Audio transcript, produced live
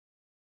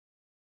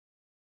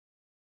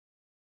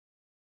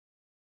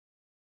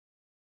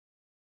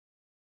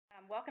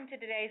Welcome to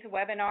today's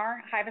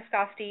webinar, High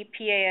Viscosity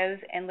PAOs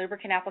and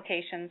Lubricant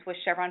Applications with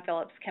Chevron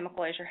Phillips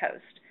Chemical as your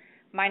host.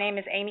 My name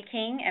is Amy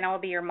King, and I will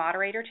be your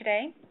moderator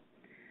today.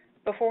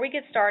 Before we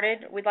get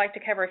started, we'd like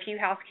to cover a few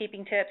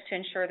housekeeping tips to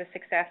ensure the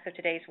success of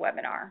today's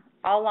webinar.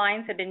 All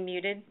lines have been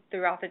muted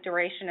throughout the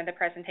duration of the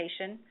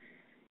presentation.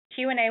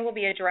 Q&A will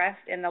be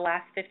addressed in the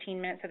last 15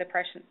 minutes of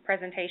the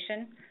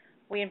presentation.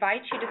 We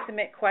invite you to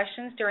submit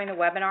questions during the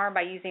webinar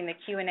by using the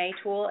Q&A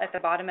tool at the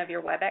bottom of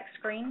your WebEx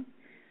screen.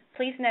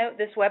 Please note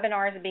this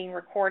webinar is being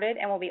recorded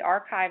and will be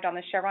archived on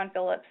the Chevron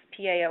Phillips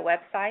PAO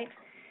website.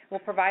 We'll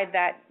provide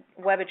that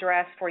web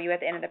address for you at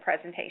the end of the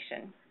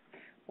presentation.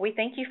 We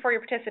thank you for your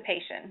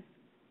participation.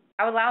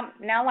 I would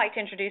now like to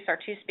introduce our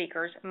two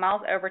speakers,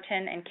 Miles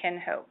Overton and Ken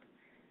Hope.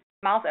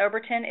 Miles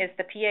Overton is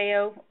the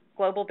PAO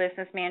Global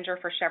Business Manager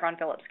for Chevron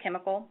Phillips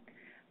Chemical.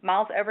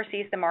 Miles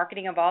oversees the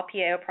marketing of all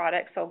PAO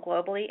products sold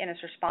globally and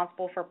is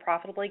responsible for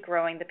profitably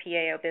growing the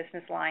PAO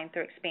business line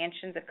through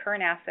expansions of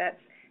current assets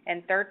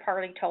and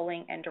third-party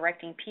tolling and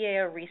directing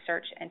PAO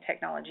research and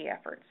technology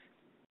efforts.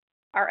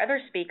 Our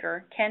other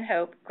speaker, Ken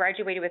Hope,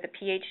 graduated with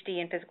a PhD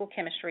in physical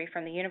chemistry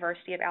from the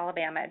University of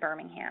Alabama at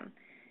Birmingham.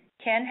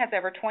 Ken has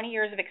over 20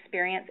 years of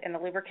experience in the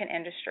lubricant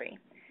industry.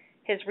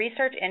 His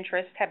research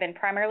interests have been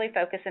primarily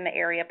focused in the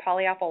area of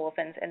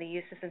polyolefins and the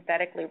use of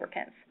synthetic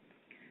lubricants.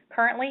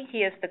 Currently, he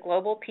is the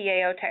Global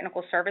PAO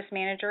Technical Service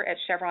Manager at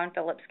Chevron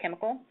Phillips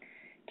Chemical.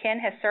 Ken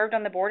has served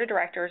on the Board of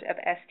Directors of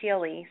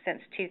STLE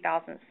since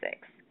 2006.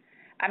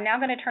 I'm now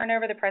going to turn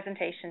over the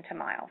presentation to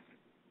Miles.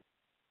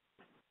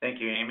 Thank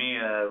you, Amy.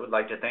 I would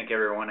like to thank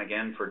everyone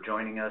again for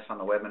joining us on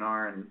the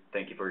webinar, and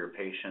thank you for your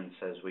patience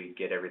as we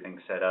get everything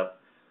set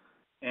up,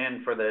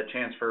 and for the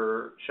chance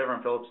for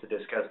Chevron Phillips to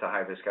discuss the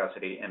high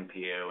viscosity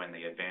mPAO and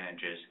the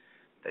advantages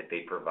that they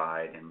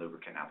provide in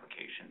lubricant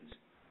applications.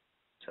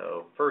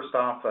 So first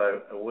off, I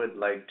would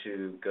like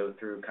to go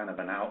through kind of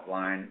an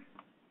outline.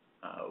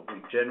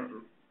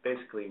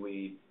 Basically,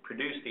 we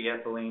produce the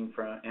ethylene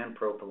and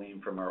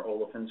propylene from our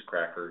olefins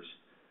crackers.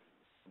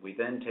 We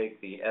then take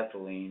the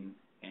ethylene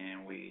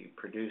and we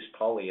produce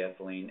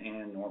polyethylene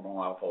and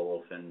normal alpha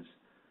olefins,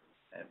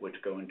 which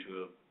go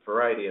into a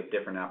variety of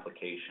different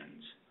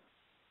applications.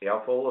 The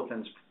alpha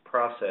olefins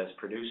process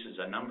produces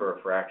a number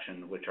of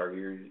fractions which are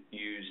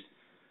used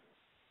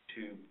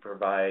to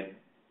provide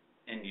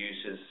end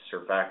uses,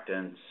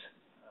 surfactants,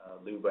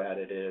 lube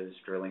additives,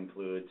 drilling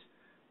fluids.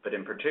 But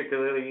in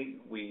particularly,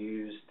 we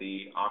use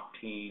the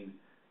octene,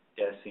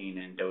 decene,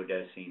 and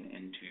dodecene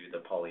into the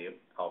polyalpha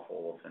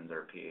olefins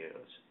or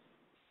PAOs.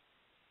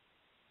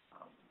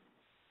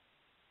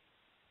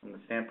 From the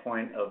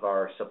standpoint of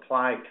our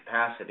supply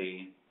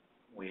capacity,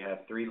 we have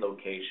 3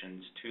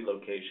 locations, 2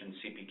 locations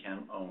CP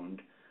Chem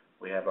owned.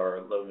 We have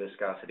our low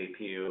viscosity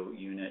PAO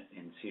unit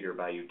in Cedar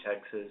Bayou,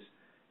 Texas,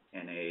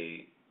 and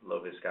a low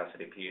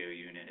viscosity PAO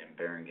unit in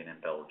Beringen in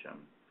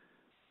Belgium.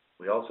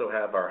 We also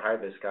have our high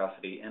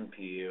viscosity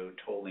mPAO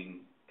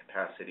tolling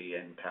capacity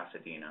in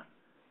Pasadena.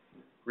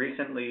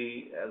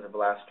 Recently, as of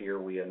last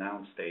year, we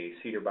announced a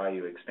Cedar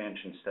Bayou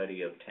expansion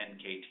study of 10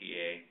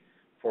 KTA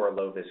for a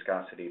low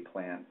viscosity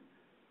plant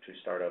to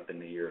start up in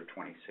the year of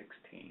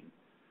 2016.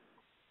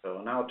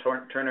 So now I'll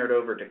turn it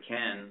over to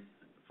Ken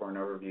for an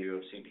overview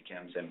of CP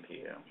Chem's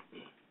mPAO.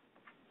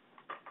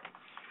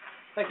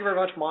 Thank you very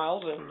much,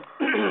 Miles,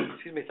 and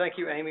excuse me, thank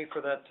you, Amy,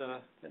 for that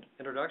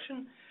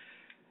introduction.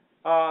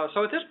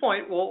 So at this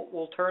point,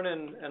 we'll turn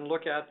and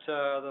look at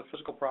the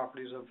physical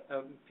properties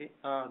of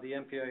the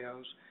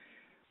mPAOs.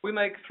 We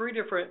make 3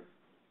 different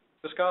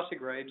viscosity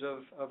grades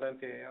of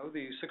mPAO,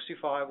 the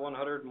 65,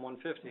 100, and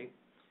 150.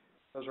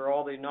 Those are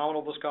all the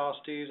nominal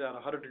viscosities at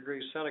 100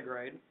 degrees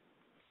centigrade.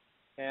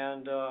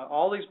 And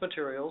all these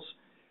materials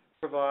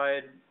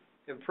provide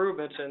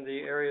improvements in the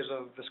areas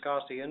of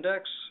viscosity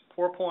index,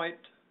 pour point,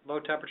 low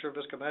temperature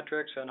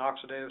viscometrics, and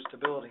oxidative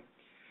stability.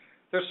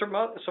 There's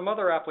some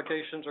other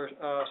applications or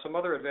some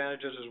other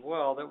advantages as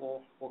well that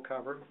we'll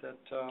cover that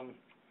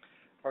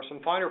are some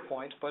finer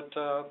points, but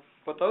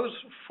those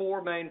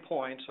 4 main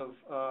points of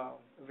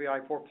VI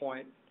pour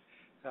point,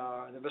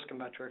 the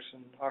viscometrics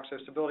and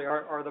oxidative stability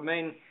are the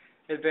main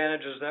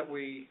advantages that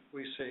we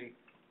see.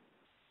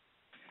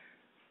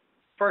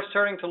 First,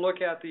 turning to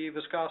look at the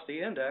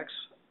viscosity index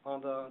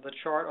on the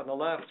chart on the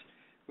left,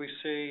 we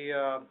see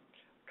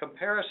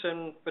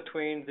comparison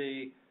between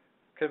the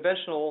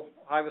conventional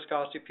high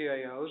viscosity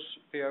PAOs,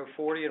 PAO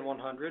 40 and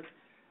 100,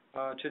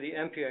 to the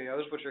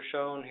mPAOs, which are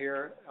shown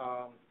here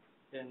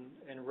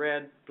in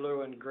red,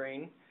 blue, and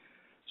green.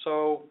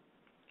 So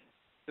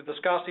the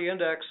viscosity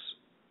index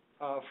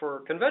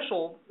for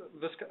conventional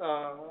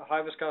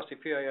high viscosity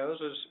PAOs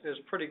is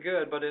pretty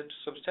good, but it's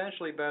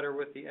substantially better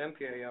with the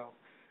mPAO,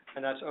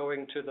 and that's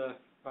owing to the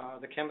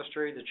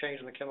chemistry, the change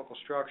in the chemical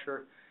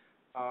structure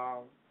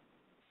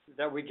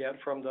that we get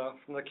from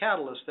the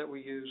catalyst that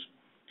we use.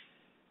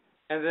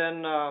 And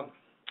then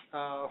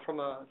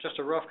from just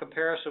a rough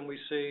comparison, we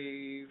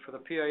see for the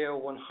PAO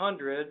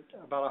 100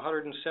 about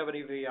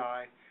 170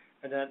 VI,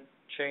 and that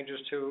changes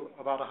to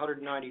about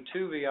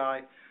 192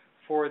 VI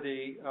for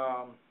the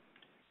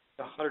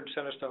 100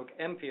 centistoke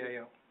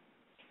mPAO.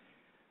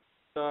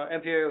 The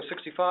mPAO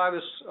 65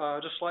 is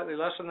just slightly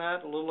less than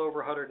that, a little over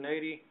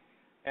 180,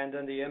 and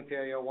then the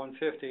mPAO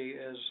 150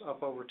 is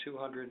up over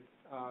 200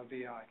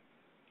 VI.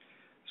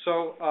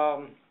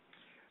 So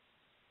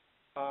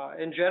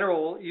in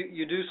general,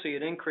 you do see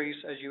an increase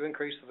as you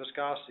increase the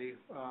viscosity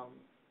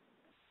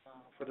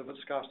for the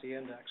viscosity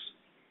index.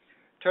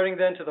 Turning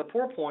then to the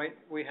pour point,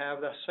 we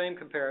have the same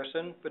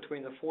comparison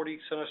between the 40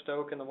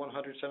 centistoke and the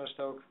 100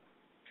 centistoke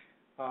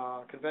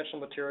conventional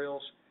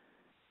materials.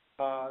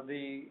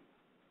 The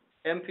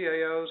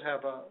mPAOs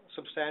have a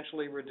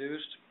substantially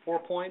reduced pour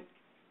point.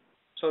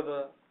 So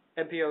the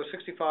mPAO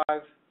 65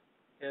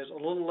 is a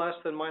little less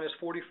than minus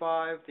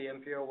 45, the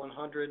mPAO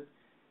 100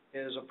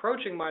 is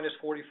approaching minus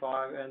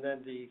 45, and then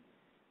the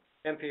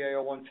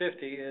mPAO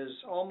 150 is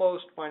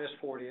almost minus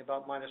 40,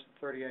 about minus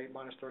 38,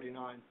 minus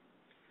 39.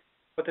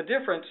 But the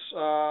difference,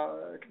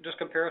 just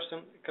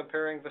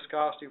comparing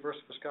viscosity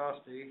versus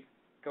viscosity,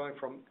 going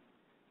from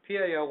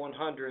PAO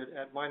 100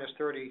 at minus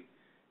 30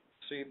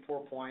 C pour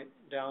point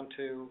down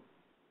to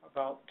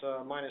about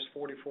minus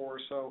 44 or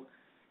so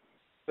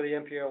for the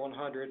mPAO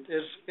 100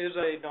 is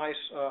a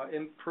nice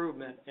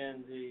improvement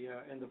in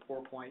the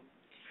pour point.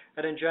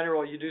 And in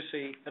general, you do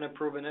see an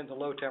improvement in the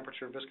low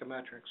temperature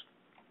viscometrics.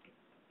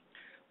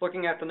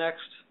 Looking at the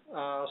next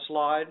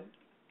slide,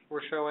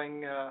 we're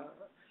showing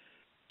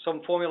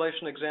some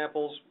formulation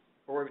examples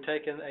where we've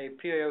taken a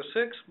PAO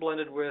 6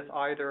 blended with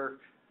either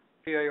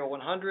PAO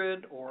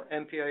 100 or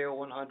mPAO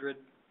 100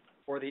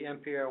 or the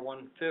mPAO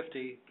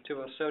 150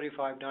 to a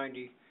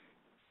 7590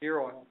 gear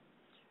oil.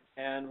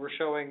 And we're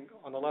showing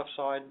on the left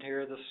side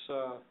here this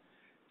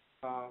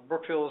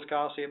Brookfield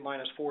viscosity at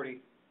minus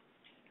 40.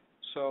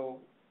 So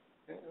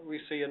we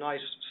see a nice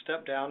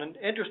step down. And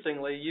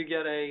interestingly, you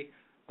get a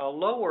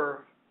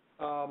lower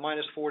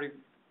minus 40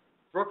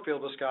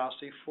 Brookfield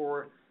viscosity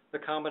for the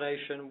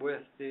combination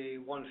with the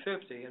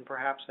 150, and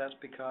perhaps that's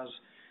because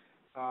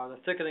the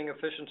thickening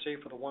efficiency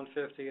for the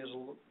 150 is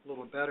a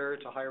little better.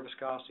 It's a higher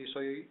viscosity,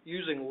 so you're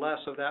using less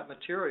of that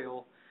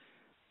material,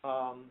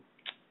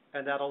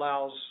 and that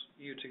allows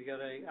you to get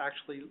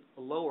actually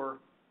a lower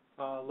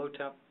low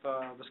temp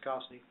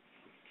viscosity.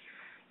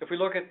 If we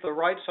look at the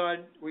right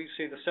side, we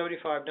see the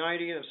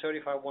 7590 and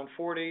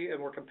 75140,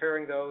 and we're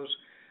comparing those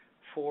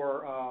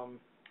for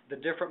the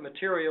different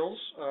materials,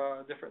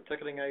 different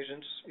thickening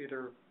agents,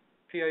 either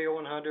PAO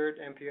 100,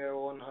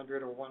 mPAO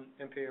 100, or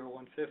mPAO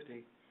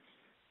 150.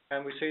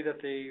 And we see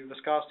that the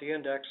viscosity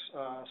index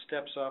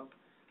steps up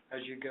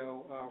as you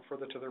go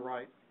further to the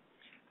right,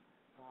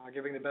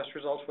 giving the best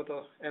results with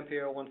the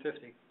mPAO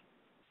 150.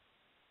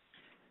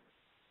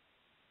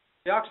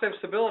 The oxidative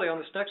stability on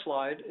this next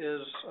slide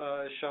is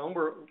shown.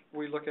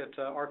 We look at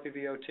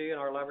RPVOT in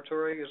our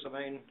laboratory as the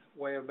main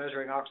way of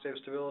measuring oxidative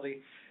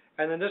stability.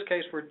 And in this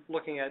case, we're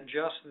looking at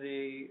just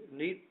the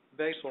neat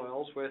base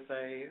oils with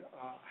a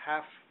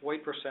half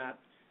weight percent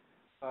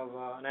of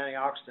an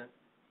antioxidant.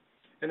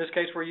 In this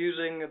case, we're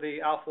using the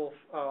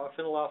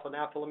phenylalpha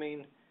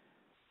naphthylamine,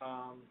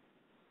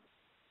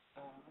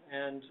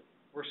 and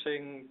we're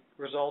seeing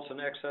results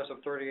in excess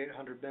of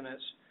 3,800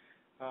 minutes,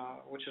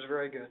 which is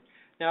very good.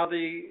 Now,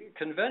 the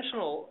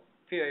conventional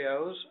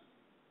PAOs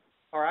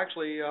are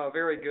actually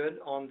very good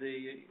on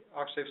the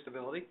oxidative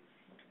stability.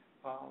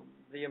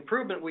 The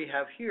improvement we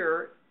have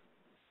here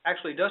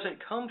actually doesn't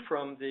come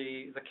from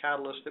the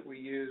catalyst that we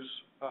use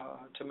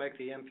to make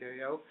the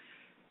mPAO.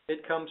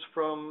 It comes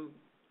from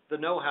the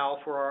know-how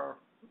for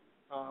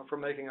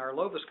making our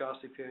low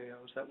viscosity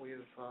PAOs that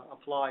we've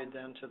applied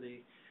then to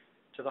the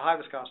high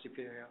viscosity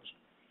PAOs.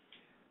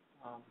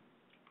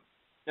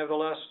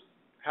 Nevertheless,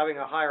 having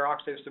a higher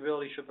oxidative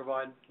stability should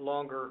provide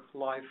longer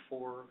life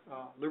for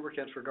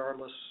lubricants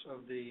regardless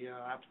of the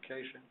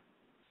application.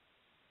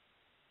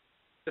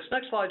 This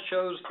next slide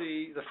shows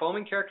the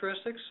foaming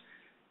characteristics.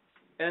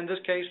 In this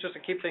case, just to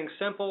keep things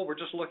simple, we're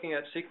just looking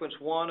at sequence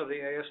 1 of the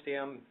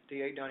ASTM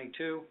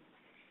D892,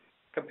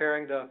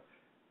 comparing the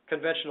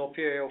conventional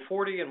PAO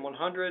 40 and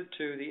 100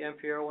 to the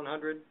mPAO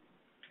 100.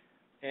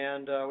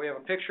 And we have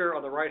a picture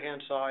on the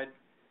right-hand side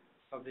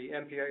of the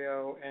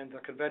mPAO and the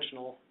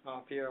conventional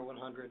PAO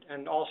 100.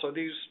 And also,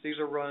 these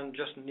are run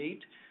just neat,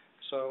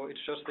 so it's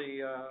just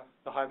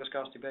the high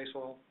viscosity base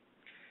oil.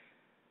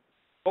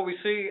 What we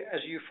see as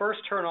you first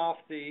turn off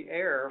the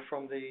air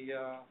from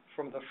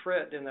the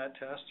frit in that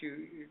test,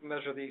 you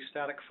measure the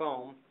static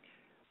foam.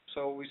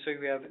 So we see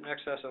we have in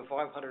excess of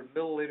 500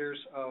 milliliters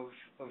of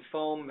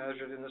foam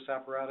measured in this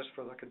apparatus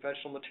for the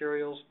conventional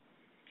materials.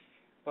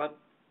 But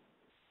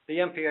the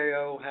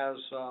mPAO has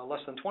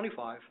less than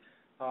 25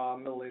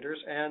 milliliters.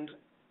 And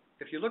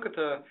if you look at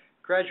the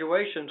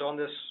graduations on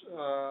this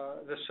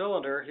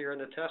cylinder here in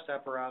the test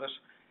apparatus,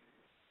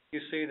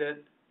 you see that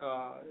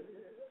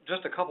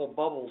just a couple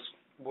bubbles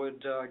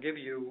would give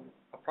you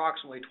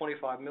approximately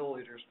 25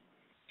 milliliters.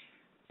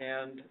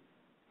 And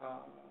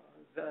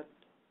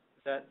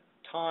that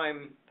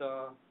time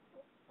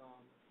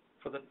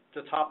for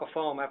the top of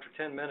foam after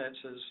 10 minutes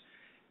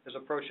is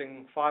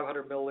approaching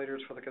 500 milliliters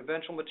for the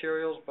conventional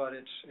materials, but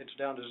it's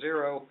down to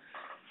 0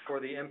 for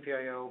the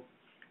mPAO.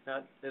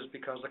 That is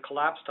because the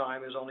collapse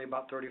time is only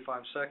about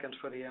 35 seconds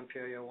for the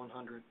mPAO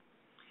 100.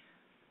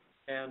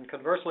 And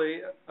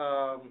conversely,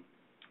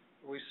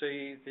 we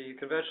see the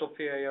conventional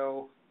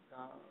PAO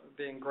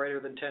being greater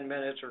than 10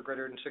 minutes or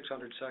greater than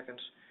 600 seconds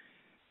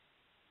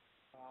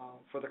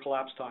for the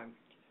collapse time.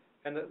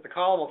 And the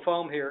column of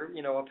foam here,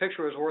 a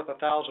picture is worth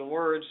 1,000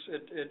 words.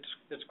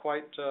 It's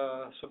quite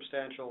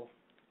substantial,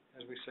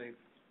 as we see.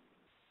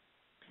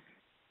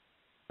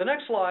 The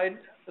next slide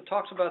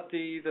talks about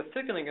the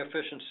thickening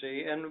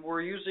efficiency, and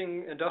we're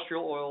using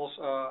industrial oils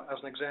as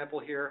an example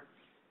here.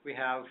 We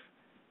have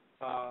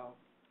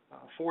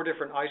 4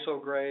 different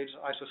ISO grades: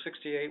 ISO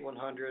 68,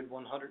 100,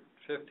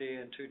 150,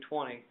 and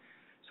 220.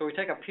 So we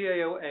take a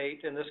PAO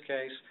 8 in this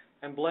case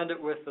and blend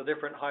it with the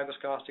different high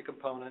viscosity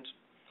components,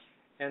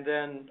 and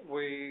then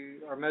we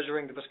are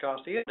measuring the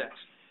viscosity index.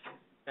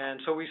 And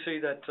so we see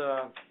that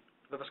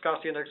the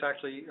viscosity index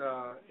actually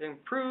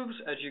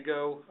improves as you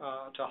go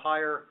to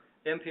higher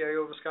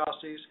mPAO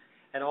viscosities,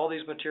 and all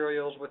these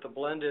materials with the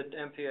blended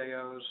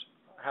mPAOs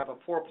have a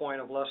pour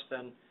point of less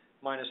than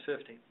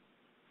 -50.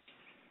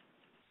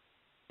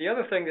 The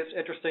other thing that's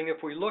interesting,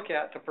 if we look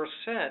at the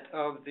percent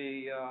of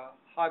the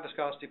high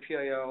viscosity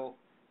PAO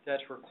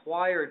that's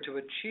required to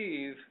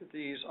achieve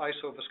these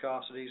ISO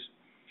viscosities,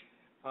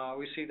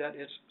 we see that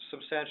it's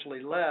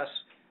substantially less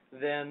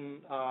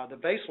than the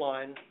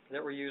baseline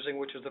that we're using,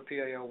 which is the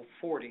PAO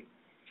 40.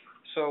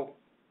 So,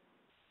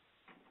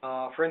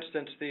 for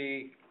instance,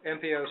 the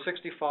mPAO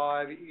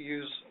 65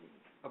 use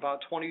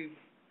about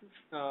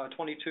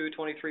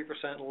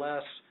 22–23%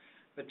 less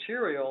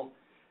material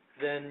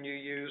than you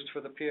used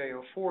for the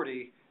PAO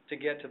 40 to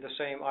get to the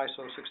same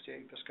ISO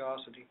 68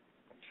 viscosity.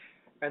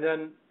 And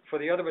then for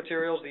the other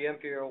materials, the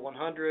mPAO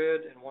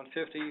 100 and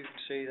 150, you can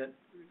see that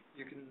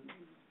it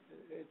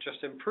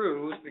just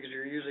improves because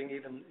you're using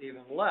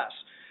even less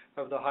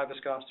of the high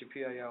viscosity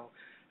PAO.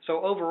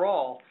 So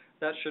overall,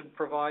 that should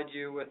provide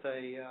you with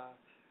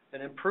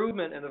an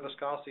improvement in the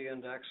viscosity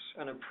index,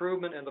 an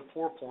improvement in the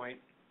pour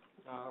point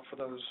for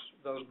those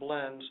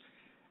blends,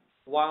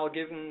 while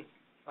giving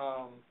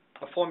a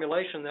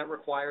formulation that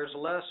requires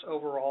less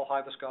overall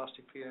high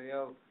viscosity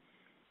PAO.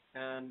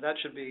 And that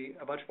should be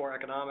a much more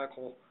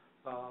economical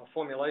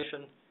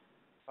formulation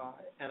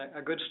and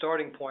a good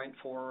starting point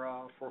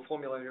for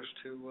formulators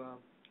to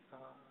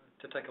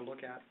take a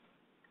look at.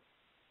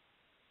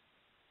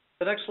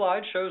 The next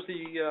slide shows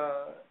the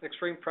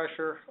extreme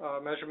pressure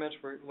measurements.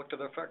 We looked at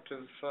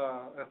effective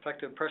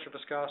pressure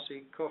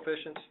viscosity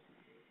coefficients,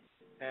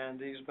 and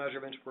these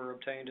measurements were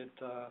obtained at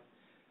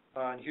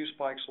Hugh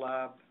Spike's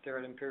lab there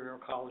at Imperial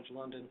College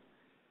London.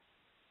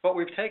 But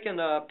we've taken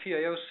a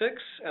PAO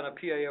 6 and a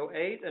PAO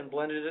 8 and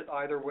blended it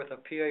either with a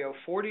PAO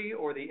 40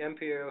 or the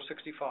mPAO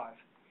 65.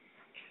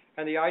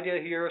 And the idea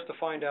here is to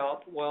find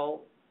out,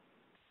 well,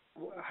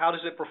 how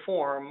does it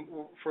perform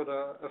for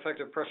the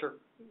effective pressure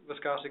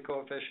viscosity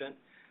coefficient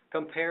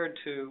compared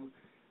to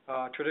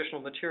traditional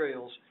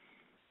materials?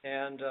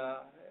 And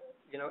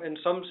in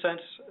some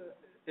sense,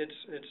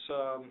 it's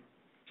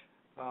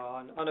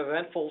an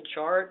uneventful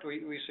chart.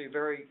 We see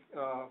very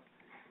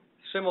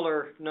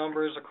similar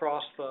numbers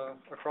across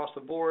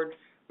the board,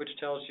 which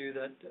tells you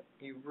that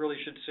you really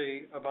should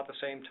see about the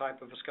same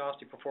type of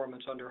viscosity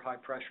performance under high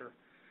pressure.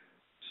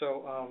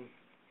 So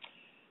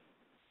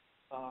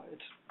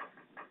it's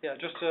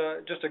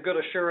just a good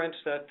assurance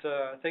that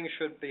things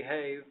should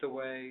behave the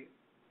way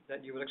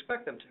that you would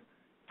expect them to.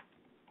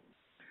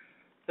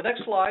 The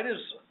next slide is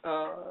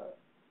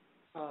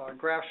a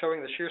graph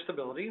showing the shear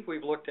stability.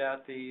 We've looked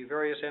at the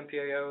various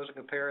mPAOs in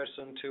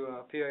comparison to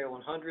a PAO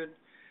 100.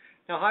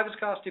 Now, high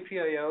viscosity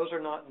PAOs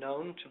are not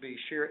known to be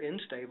shear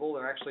unstable.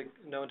 They're actually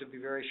known to be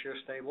very shear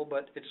stable,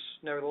 but it's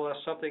nevertheless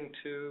something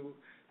to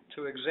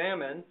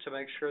examine to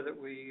make sure that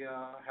we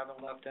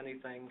haven't left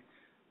anything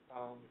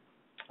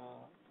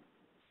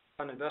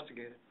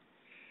uninvestigated.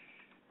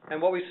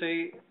 And what we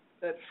see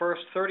at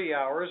first 30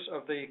 hours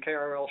of the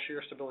KRL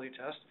shear stability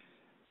test,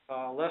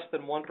 less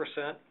than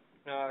 1%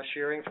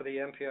 shearing for the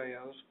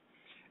mPAOs,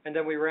 and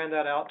then we ran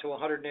that out to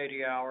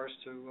 180 hours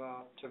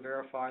to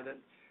verify that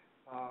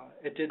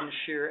it didn't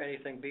shear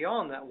anything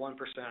beyond that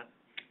 1%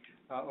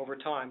 over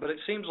time. But it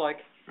seems like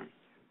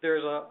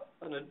there's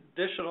an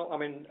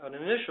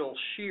initial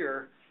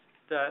shear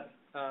that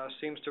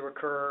seems to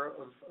occur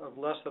of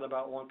less than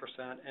about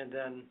 1%, and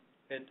then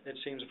it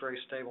seems very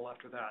stable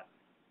after that.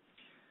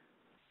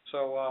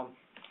 So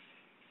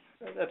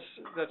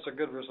that's a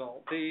good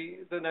result.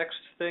 The next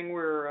thing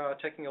we're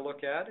taking a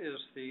look at is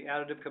the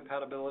additive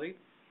compatibility.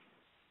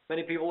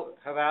 Many people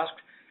have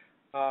asked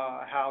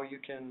how you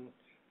can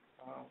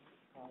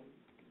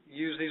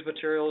use these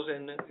materials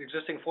in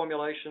existing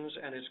formulations,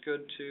 and it's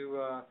good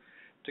to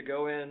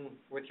go in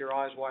with your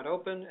eyes wide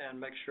open and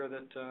make sure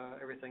that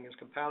everything is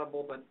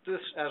compatible. But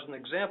this, as an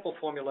example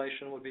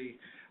formulation, would be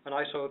an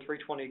ISO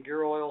 320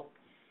 gear oil.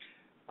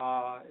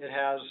 It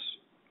has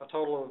a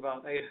total of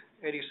about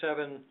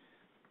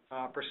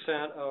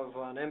 87% of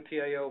an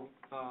mPAO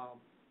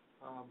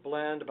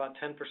blend, about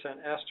 10%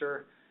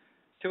 ester,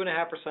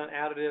 2.5%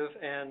 additive,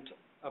 and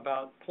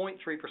about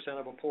 0.3%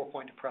 of a pour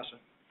point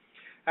depressant.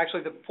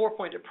 Actually, the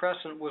 4-point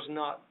depressant was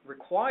not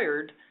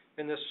required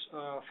in this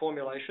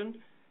formulation.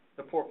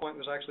 The pour point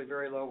was actually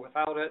very low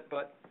without it,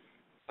 but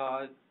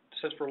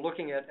since we're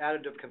looking at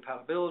additive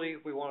compatibility,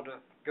 we wanted to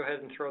go ahead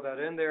and throw that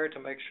in there to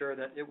make sure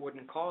that it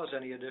wouldn't cause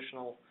any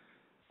additional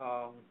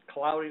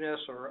cloudiness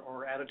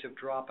or additive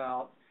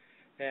dropout.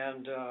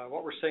 And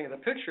what we're seeing in the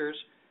pictures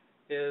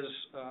is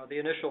the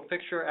initial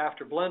picture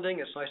after blending.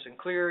 It's nice and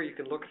clear. You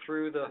can look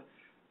through the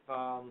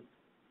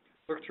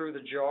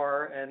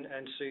jar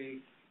and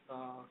see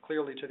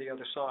clearly to the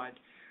other side.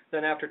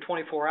 Then after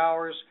 24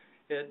 hours,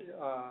 it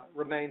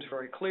remains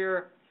very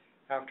clear.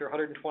 After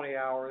 120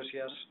 hours,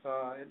 yes,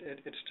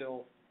 it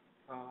still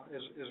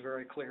is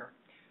very clear.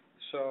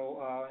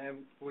 So, and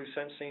we've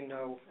since seen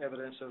no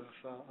evidence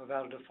of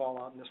additive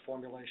fallout in this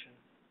formulation.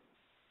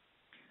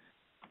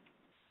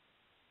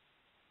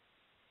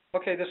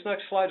 Okay, this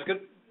next slide is a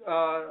good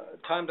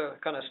time to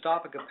kind of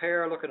stop and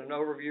compare, look at an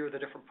overview of the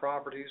different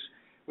properties.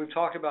 We've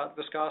talked about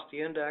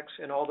viscosity index,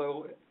 and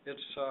although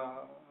it's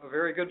a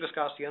very good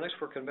viscosity index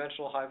for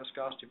conventional high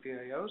viscosity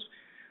PAOs,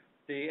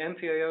 the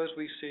mPAOs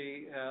we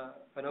see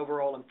an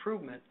overall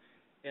improvement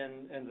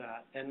in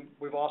that. And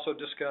we've also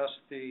discussed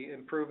the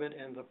improvement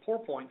in the pour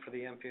point for the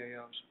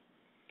mPAOs.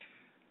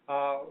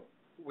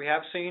 We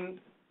have seen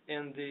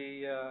in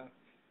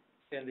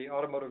the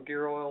automotive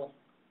gear oil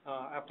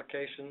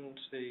applications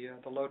the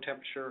low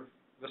temperature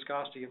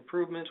viscosity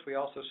improvements. We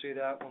also see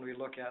that when we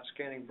look at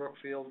scanning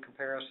Brookfield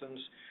comparisons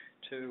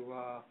to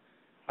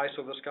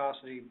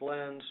isoviscosity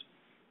blends.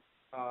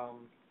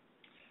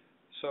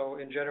 So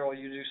in general,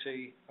 you do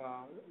see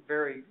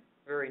very,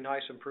 very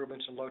nice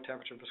improvements in low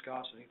temperature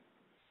viscosity.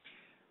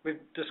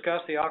 We've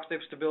discussed the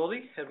oxidative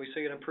stability, and we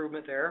see an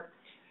improvement there,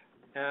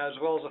 as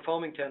well as the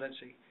foaming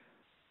tendency.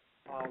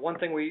 One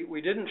thing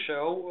we didn't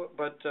show,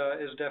 but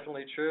is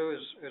definitely true,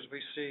 is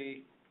we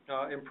see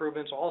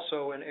improvements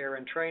also in air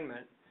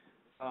entrainment.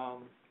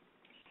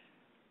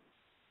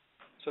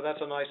 So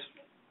that's a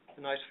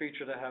nice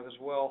feature to have as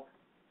well.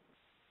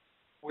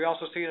 We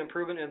also see an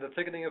improvement in the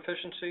thickening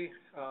efficiency,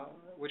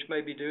 which may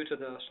be due to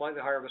the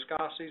slightly higher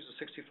viscosities, the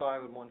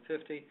 65 and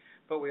 150,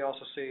 but we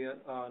also see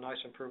a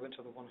nice improvement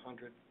to the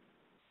 100.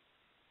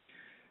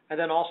 And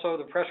then also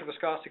the pressure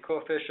viscosity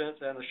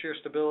coefficient and the shear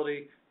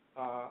stability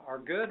are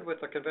good with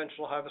the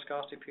conventional high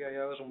viscosity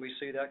PAOs, and we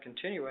see that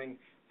continuing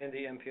in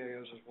the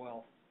mPAOs as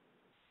well.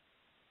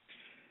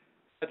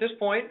 At this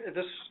point,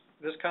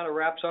 this kind of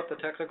wraps up the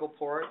technical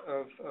part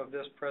of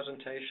this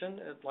presentation.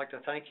 I'd like to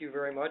thank you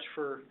very much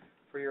for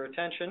your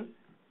attention,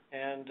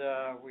 and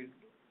we'd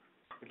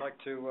like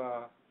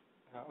to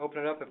open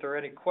it up. If there are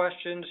any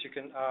questions, you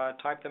can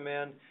type them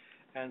in,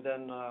 and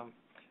then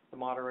the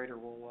moderator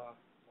will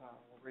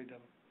read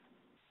them.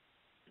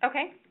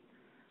 Okay.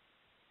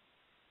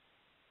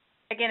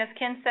 Again, as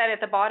Ken said, at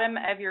the bottom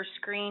of your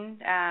screen,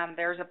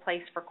 there's a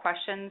place for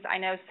questions. I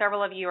know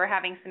several of you are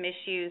having some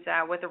issues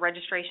with the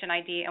registration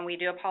ID, and we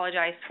do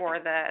apologize for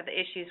the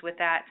issues with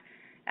that.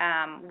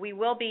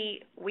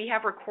 We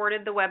have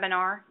recorded the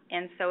webinar,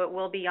 and so it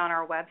will be on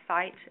our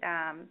website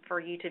for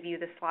you to view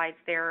the slides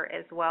there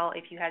as well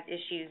if you had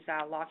issues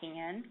logging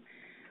in.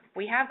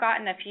 We have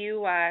gotten a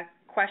few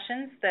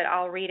questions that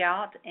I'll read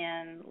out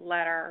and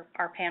let our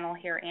panel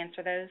here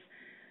answer those.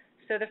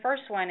 So the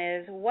first one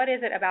is, what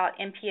is it about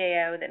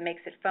mPAO that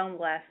makes it foam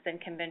less than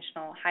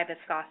conventional high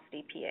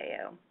viscosity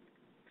PAO?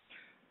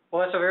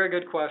 Well, that's a very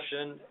good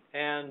question,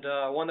 and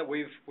one that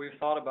we've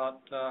thought about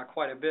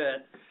quite a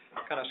bit,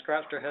 kind of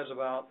scratched our heads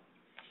about.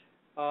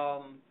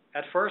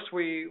 At first,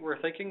 we were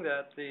thinking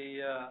that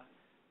the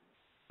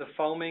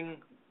foaming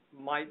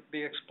might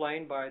be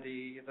explained by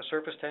the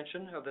surface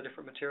tension of the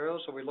different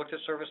materials. So we looked at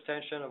surface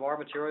tension of our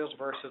materials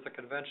versus the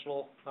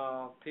conventional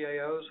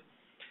PAOs.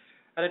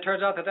 And it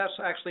turns out that that's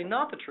actually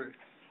not the truth,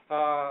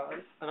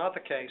 not the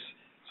case.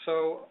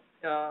 So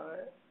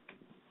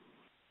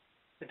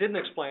it didn't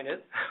explain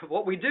it.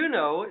 What we do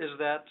know is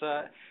that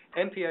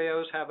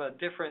mPAOs have a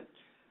different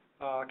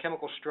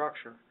chemical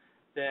structure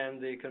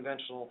than the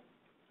conventional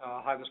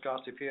high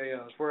viscosity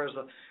PAOs, whereas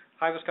the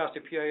high viscosity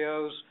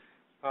PAOs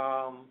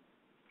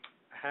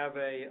have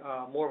a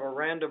more of a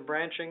random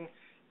branching.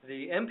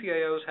 The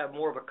mPAOs have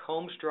more of a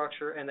comb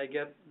structure, and they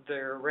get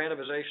their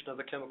randomization of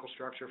the chemical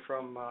structure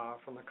from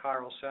the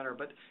chiral center.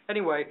 But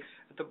anyway,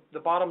 the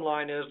bottom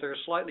line is there's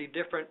slightly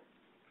different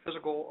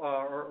physical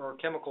or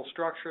chemical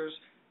structures,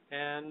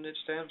 and it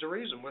stands to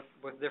reason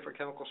with different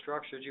chemical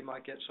structures you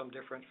might get some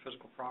different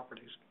physical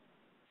properties.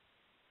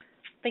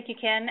 Thank you,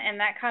 Ken. And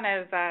that kind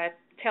of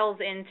tells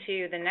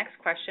into the next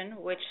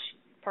question, which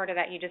part of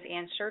that you just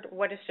answered.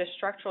 What is the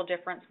structural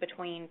difference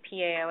between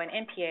PAO and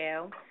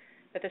mPAO?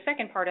 But the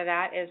second part of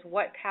that is,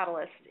 what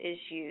catalyst is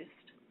used?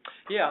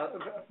 Yeah,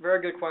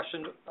 very good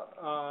question.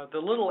 The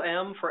little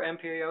m for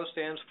mPAO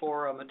stands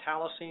for a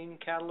metallocene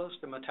catalyst.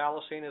 The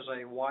metallocene is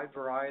a wide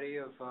variety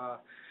of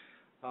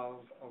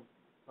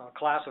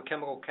class of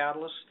chemical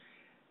catalysts,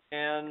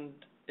 and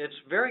it's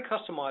very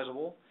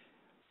customizable.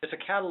 It's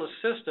a catalyst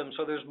system,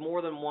 so there's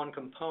more than one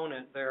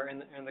component there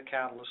in the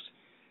catalyst.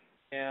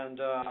 And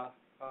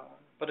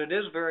but it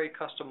is very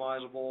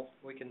customizable.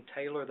 We can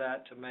tailor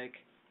that to make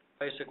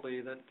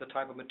basically the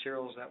type of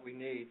materials that we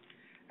need.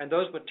 And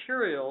those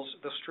materials,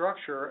 the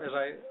structure, as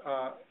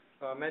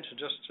I mentioned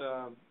just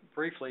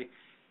briefly,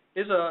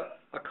 is a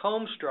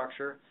comb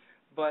structure,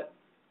 but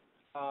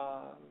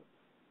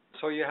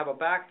so you have a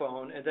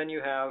backbone, and then you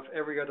have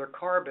every other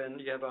carbon,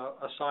 you have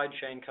a side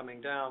chain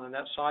coming down, and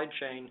that side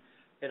chain,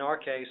 in our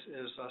case,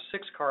 is a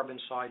 6-carbon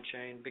side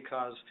chain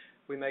because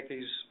we make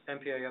these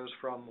mPAOs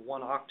from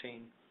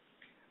 1-octene,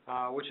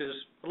 which is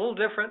a little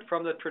different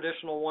from the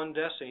traditional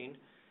 1-decene,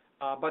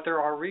 but there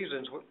are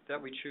reasons that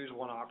we choose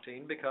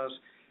 1-octene because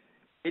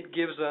it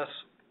gives us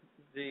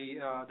the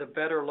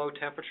better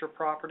low-temperature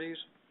properties.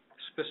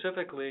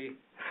 Specifically,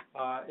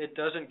 it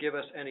doesn't give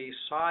us any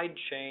side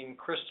chain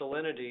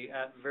crystallinity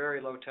at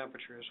very low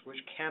temperatures, which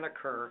can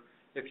occur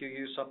if you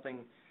use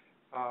something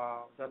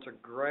that's a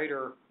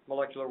greater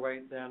molecular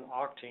weight than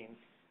octene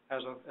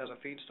as a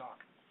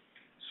feedstock.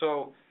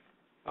 So,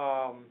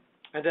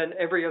 and then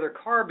every other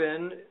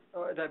carbon,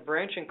 that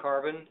branching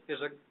carbon, is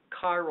a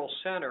chiral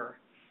center.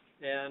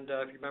 And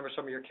if you remember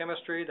some of your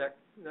chemistry, that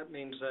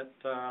means that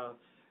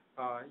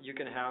you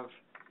can have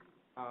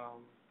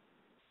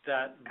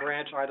that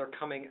branch either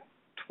coming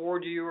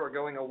toward you or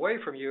going away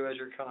from you as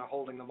you're kind of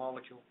holding the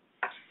molecule.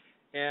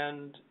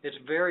 And it's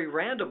very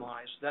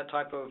randomized, that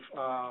type of,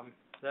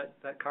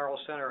 that chiral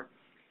center.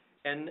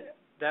 And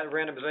that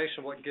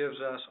randomization what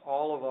gives us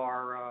all of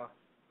our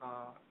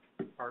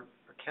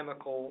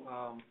chemical,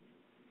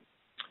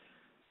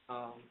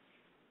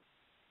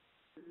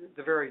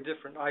 the very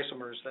different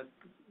isomers,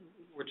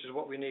 which is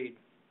what we need.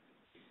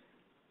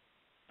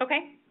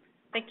 Okay.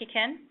 Thank you,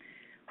 Ken.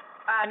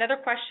 Another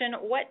question,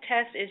 what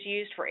test is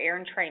used for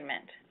air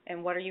entrainment,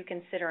 and what are you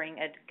considering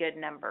a good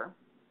number?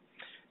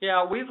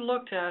 Yeah, we've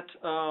looked at,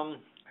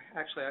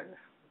 actually, off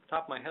the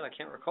top of my head, I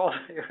can't recall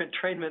the air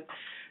entrainment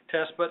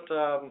test, but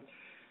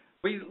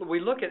we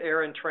look at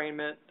air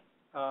entrainment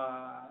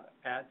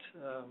at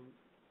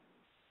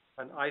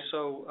an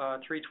ISO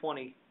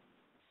 320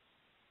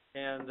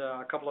 and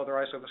a couple other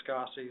ISO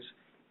viscosities,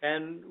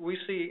 and we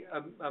see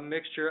a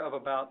mixture of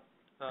about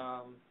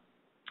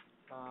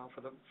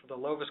for the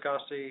low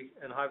viscosity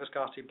and high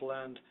viscosity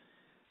blend,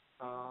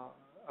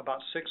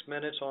 about 6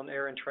 minutes on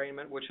air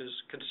entrainment, which is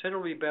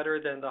considerably better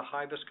than the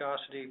high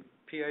viscosity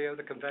PAO,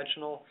 the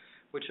conventional,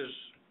 which is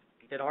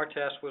in our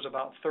test was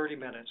about 30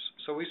 minutes.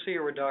 So we see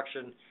a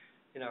reduction,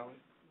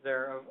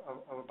 there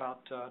of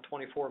about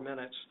 24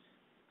 minutes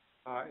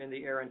in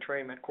the air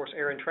entrainment. Of course,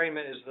 air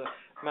entrainment is the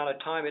amount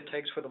of time it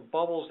takes for the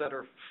bubbles that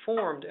are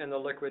formed in the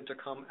liquid to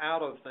come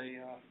out of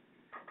the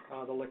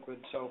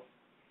liquid. So.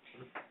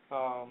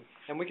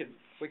 And we could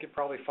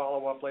probably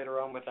follow up later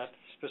on with that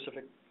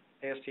specific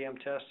ASTM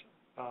test.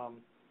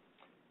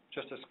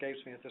 Just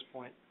escapes me at this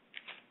point.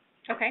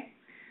 Okay.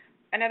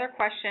 Another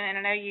question, and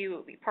I know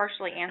you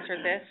partially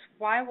answered this.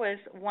 Why was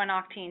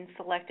 1-octene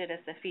selected as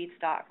the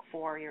feedstock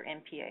for your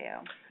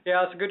mPAO?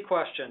 Yeah, that's a good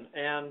question.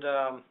 And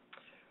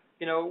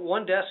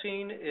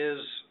 1-decene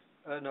is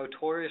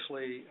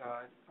notoriously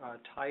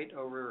tight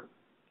over.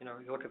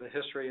 You look at the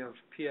history of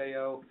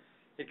PAO.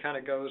 It kind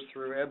of goes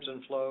through ebbs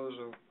and flows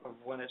of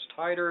when it's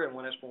tighter and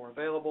when it's more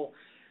available.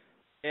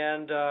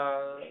 And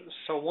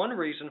so one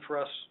reason for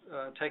us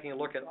taking a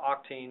look at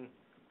octene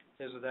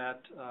is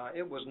that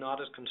it was not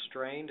as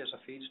constrained as a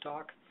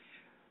feedstock.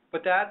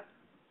 But that,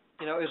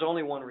 is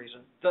only one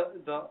reason.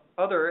 The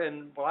other,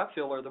 and what I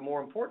feel are the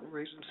more important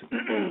reasons,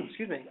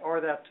 excuse me,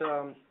 are that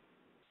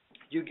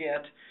you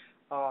get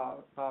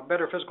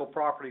better physical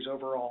properties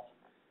overall.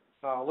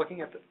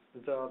 Looking at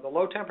the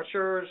low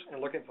temperatures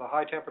and looking at the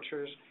high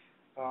temperatures,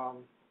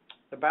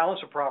 the balance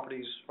of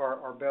properties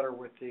are better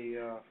with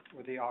the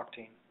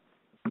octene.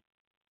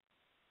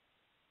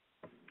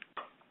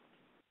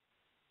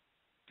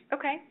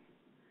 Okay.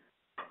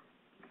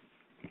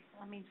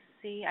 Let me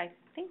see. I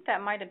think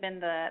that might have been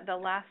the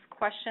last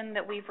question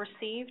that we've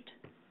received.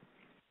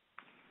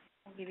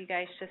 I'll give you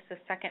guys just a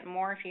second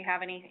more if you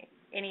have any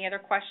other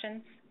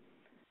questions.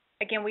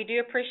 Again, we do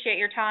appreciate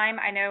your time.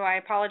 I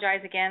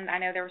apologize again. I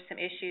know there were some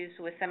issues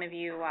with some of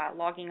you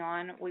logging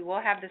on. We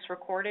will have this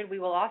recorded. We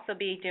will also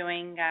be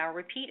doing a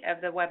repeat of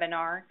the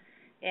webinar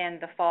in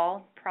the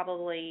fall,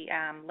 probably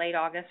late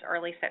August,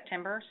 early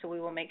September. So we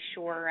will make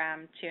sure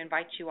to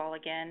invite you all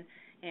again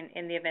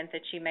in the event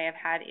that you may have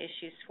had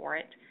issues for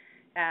it.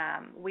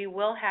 We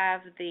will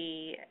have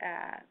the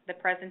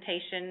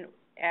presentation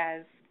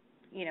as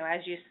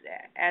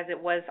it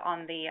was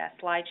on the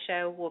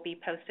slideshow will be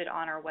posted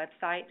on our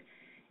website.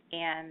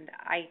 And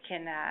I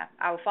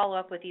will follow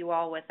up with you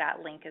all with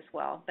that link as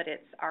well. But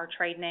it's our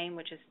trade name,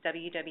 which is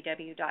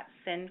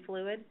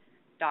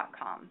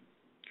www.synfluid.com.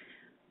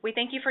 We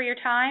thank you for your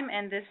time,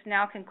 and this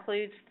now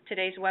concludes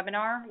today's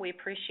webinar. We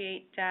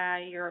appreciate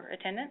your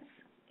attendance,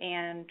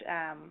 and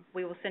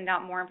we will send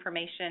out more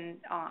information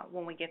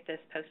when we get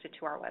this posted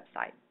to our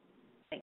website.